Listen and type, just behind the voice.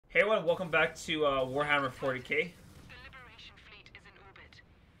Hey everyone, welcome back to Warhammer 40k. The Liberation Fleet is in orbit.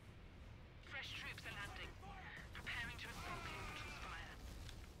 Fresh troops are landing, preparing to assault the Orbital Spire.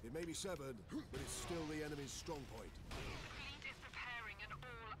 It may be severed, but it's still the enemy's strong point. Fleet is preparing an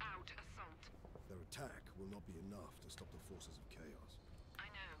all-out assault. Their attack will not be enough to stop the forces of chaos.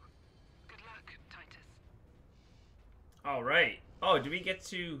 I know. Good luck, Titus. Alright. Oh, do we get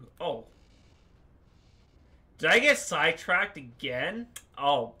to... Oh. Did I get sidetracked again?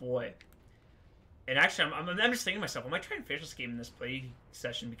 Oh, boy. And actually, I'm just thinking to myself, I might try and finish this game in this play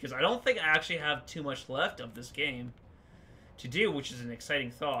session, because I don't think I actually have too much left of this game to do, which is an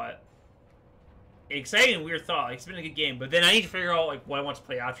exciting thought. Exciting and weird thought. Like, it's been a good game, but then I need to figure out, like, what I want to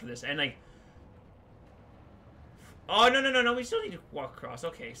play after this. And, like... Oh, no, we still need to walk across.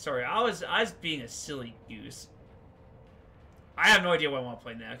 Okay, sorry. I was being a silly goose. I have no idea what I want to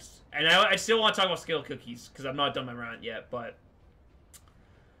play next. And I still want to talk about Skittle Cookies, because I'm not done my rant yet, but...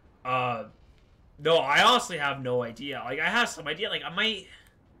 No, I honestly have no idea. Like, I have some idea. Like, I might...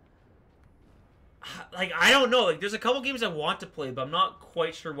 Like, I don't know. Like, there's a couple games I want to play, but I'm not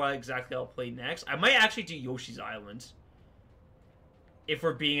quite sure what exactly I'll play next. I might actually do Yoshi's Island. If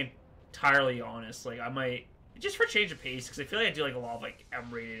we're being entirely honest. Like, I might... Just for change of pace, because I feel like I do, like, a lot of, like,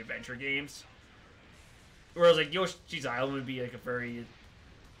 M-rated adventure games. Whereas, like, Yoshi's Island would be, like, a very...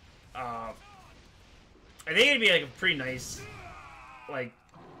 I think it'd be, like, a pretty nice, like,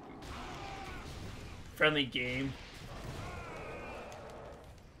 friendly game.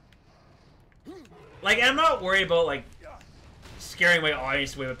 Like, and I'm not worried about, like, scaring my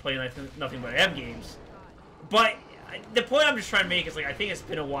audience away with playing nothing but M games. But the point I'm just trying to make is, like, I think it's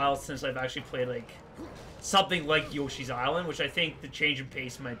been a while since I've actually played, like, something like Yoshi's Island, which I think the change in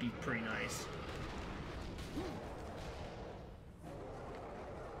pace might be pretty nice.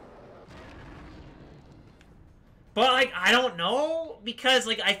 But, like, I don't know, because,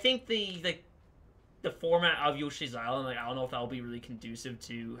 like, I think the format of Yoshi's Island, like, I don't know if that'll be really conducive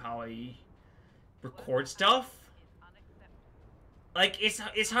to how I record stuff. Like,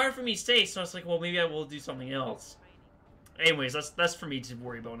 it's hard for me to say, so it's like, well, maybe I will do something else. Anyways, that's for me to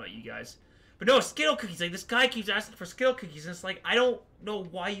worry about, not you guys. But no, Skittle Cookies, like, this guy keeps asking for Skittle Cookies, and it's like, I don't know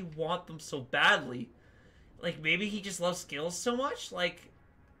why you want them so badly. Like, maybe he just loves Skittles so much? Like,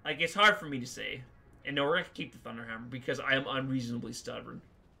 it's hard for me to say. And no, we're going to keep the Thunderhammer because I am unreasonably stubborn.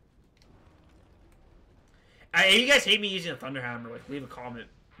 If you guys hate me using a Thunderhammer, like, leave a comment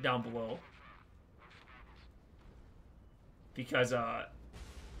down below. Because,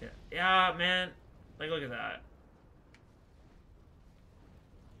 yeah, man. Like, look at that.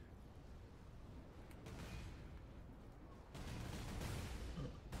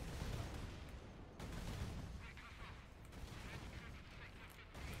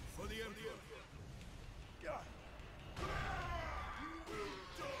 For the Emperor!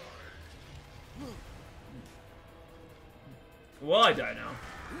 Well, I die now.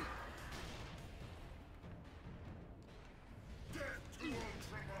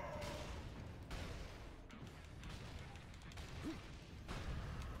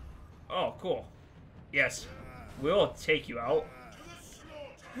 Oh, cool. Yes. We'll take you out.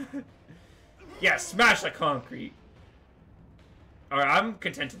 Yeah, smash the concrete. Alright, I'm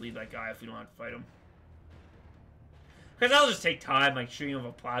content to leave that guy if we don't have to fight him. Because that'll just take time, like shooting him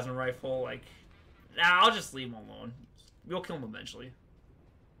with a plasma rifle. Like, nah, I'll just leave him alone. We'll kill him eventually.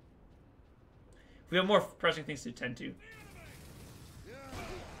 We have more pressing things to attend to.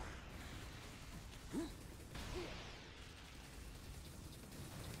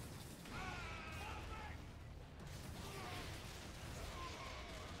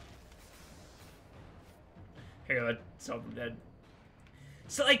 Here, let's help him dead.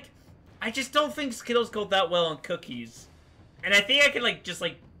 So, like, I just don't think Skittles go that well on cookies. And I think I could, like, just,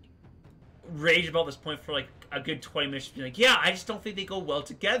 like, rage about this point for, like, a good 20 minutes to be like, yeah, I just don't think they go well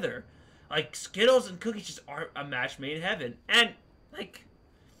together. Like, Skittles and cookies just aren't a match made in heaven. And, like,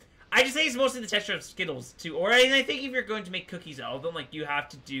 I just think it's mostly the texture of Skittles, too. Or, I think if you're going to make cookies out of them, like, you have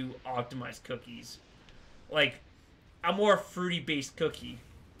to do optimized cookies. Like, a more fruity-based cookie.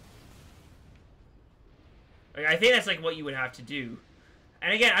 Like, I think that's, like, what you would have to do.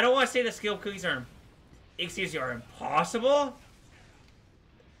 And again, I don't want to say that Skittle cookies are impossible.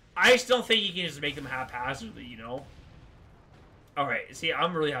 I just don't think you can just make them haphazardly, you know? Alright, see,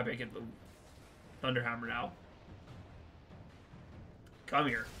 I'm really happy I get the Thunderhammer now. Come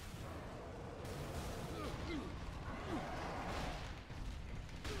here.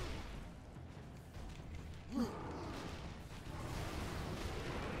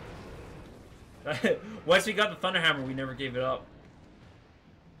 Once we got the Thunderhammer, we never gave it up.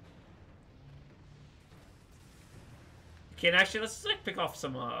 Okay, and actually, let's like pick off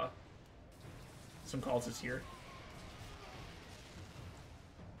some cultists here.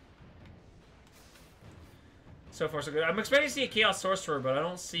 So far, so good. I'm expecting to see a Chaos Sorcerer, but I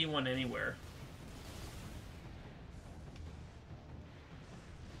don't see one anywhere.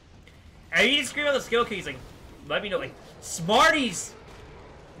 And you just scream about the skill cookies, like, let me know, like, Smarties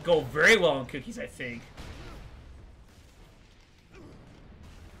go very well in cookies, I think.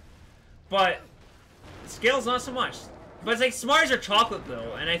 But Skittles, not so much. But it's like, Smarties are chocolate,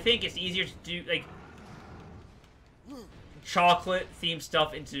 though, and I think it's easier to do, like, chocolate-themed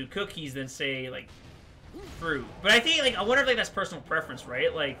stuff into cookies than, say, like, fruit. But I think, like, I wonder if, like, that's personal preference,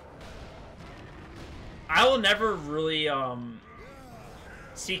 right? Like, I will never really,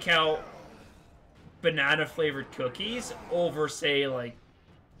 seek out banana-flavored cookies over, say, like,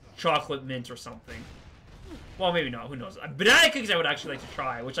 chocolate mint or something. Well, maybe not. Who knows? Banana cookies I would actually like to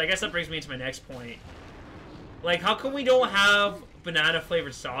try, which I guess that brings me into my next point. Like, how come we don't have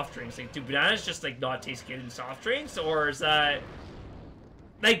banana-flavored soft drinks? Like, do bananas just, like, not taste good in soft drinks? Or is that...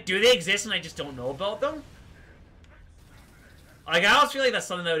 Like, do they exist and I just don't know about them? Like, I always feel like that's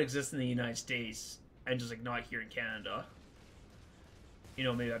something that would exist in the United States and just, like, not here in Canada. You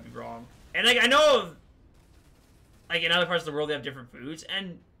know, maybe I'd be wrong. And, like, I know, like, in other parts of the world they have different foods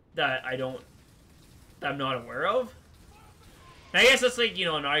and that I'm not aware of. And I guess that's, like, you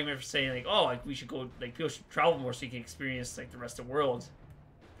know, an argument for saying, like, oh, like, we should go, like, people should travel more so you can experience, like, the rest of the world.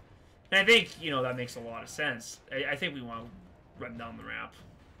 And I think, you know, that makes a lot of sense. I think we want to run down the ramp.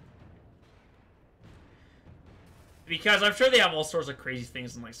 Because I'm sure they have all sorts of crazy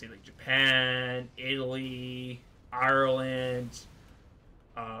things in, like, say, like, Japan, Italy, Ireland,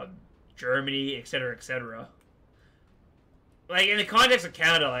 Germany, etc., etc. Like, in the context of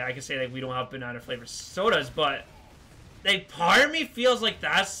Canada, like, I can say, like, we don't have banana-flavored sodas, but, like, part of me feels like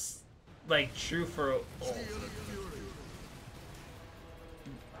that's, like, true for... Oh.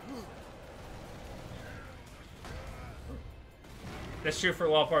 That's true for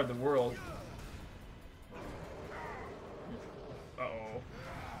a lot part of the world. Uh-oh.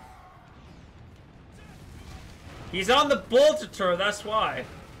 He's on the Bolter, that's why.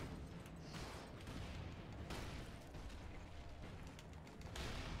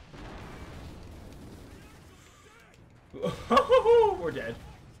 We're dead.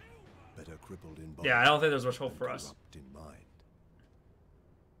 Better crippled in body. Yeah, I don't think there's much hope for us. In mind.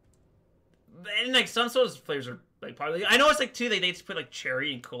 And like some sodas flavors are like probably. I know it's like too. They just put like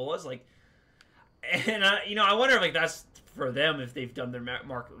cherry and colas, like, and you know, I wonder if like that's for them if they've done their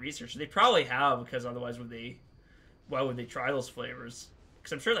market research. They probably have, because otherwise would they? Why would they try those flavors?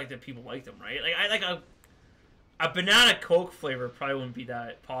 Because I'm sure like that people like them, right? Like I like a banana Coke flavor probably wouldn't be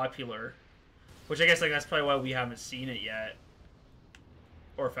that popular. Which I guess like that's probably why we haven't seen it yet.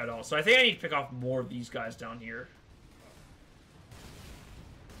 Or if at all. So I think I need to pick off more of these guys down here.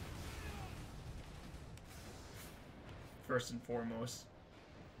 First and foremost.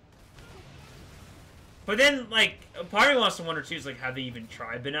 But then, like, part of me wants to wonder too is like, have they even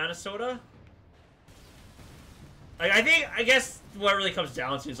tried banana soda? Like, I guess what it really comes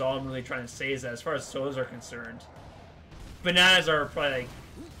down to is all I'm really trying to say is that as far as sodas are concerned, bananas are probably like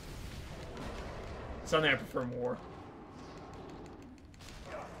something I prefer more.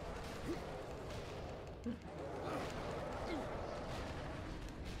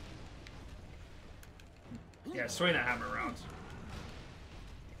 Yeah, swing that hammer around.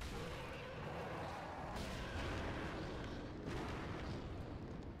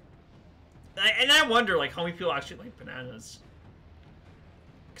 And I wonder, like, how many people actually like bananas.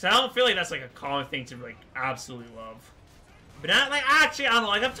 Because I don't feel like that's, like, a common thing to, like, absolutely love. Banana, like, actually, I don't know,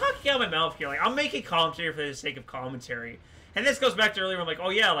 like, I'm talking out of my mouth here. Like, I'm making commentary for the sake of commentary. And this goes back to earlier, I'm like, oh,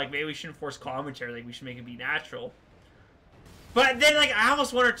 yeah, like, maybe we shouldn't force commentary. Like, we should make it be natural. But then, like, I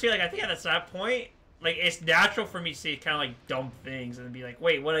almost wonder, too, like, I think at that point, like, it's natural for me to say kind of, like, dumb things and be like,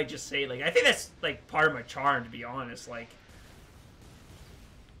 wait, what did I just say? Like, I think that's, like, part of my charm, to be honest. Like,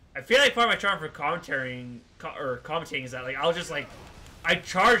 I feel like part of my charm for commentating is that, like, I'll just, like, I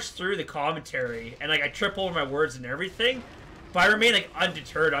charge through the commentary and, like, I trip over my words and everything, but I remain, like,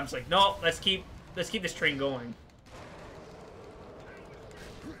 undeterred. I'm just like, no, let's keep this train going.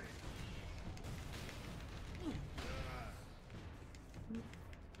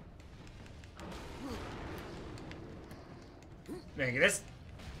 Man, this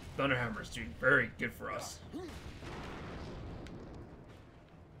Thunderhammer is doing very good for us.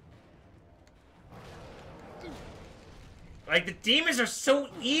 Like, the demons are so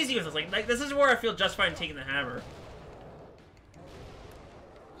easy with us. Like this is where I feel justified in taking the hammer.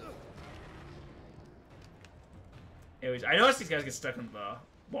 Anyways, I noticed these guys get stuck in the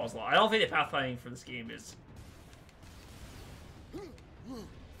walls a lot. I don't think the pathfinding for this game is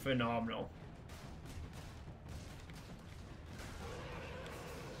Phenomenal.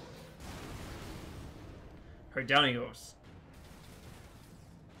 Alright, down he goes.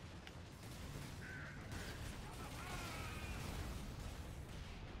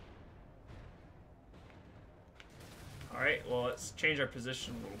 Alright, well, let's change our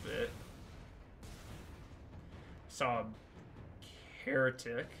position a little bit. Saw a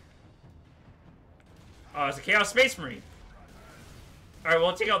heretic. Oh, it's a Chaos Space Marine. Alright, well,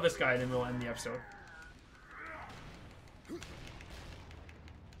 let's take out this guy and then we'll end the episode.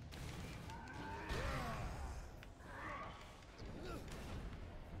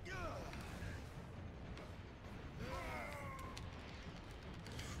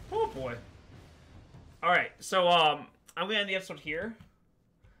 Oh boy. Alright, so I'm gonna end the episode here.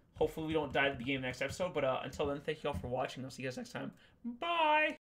 Hopefully we don't die at the beginning of the next episode, but until then, thank you all for watching. I'll see you guys next time. Bye!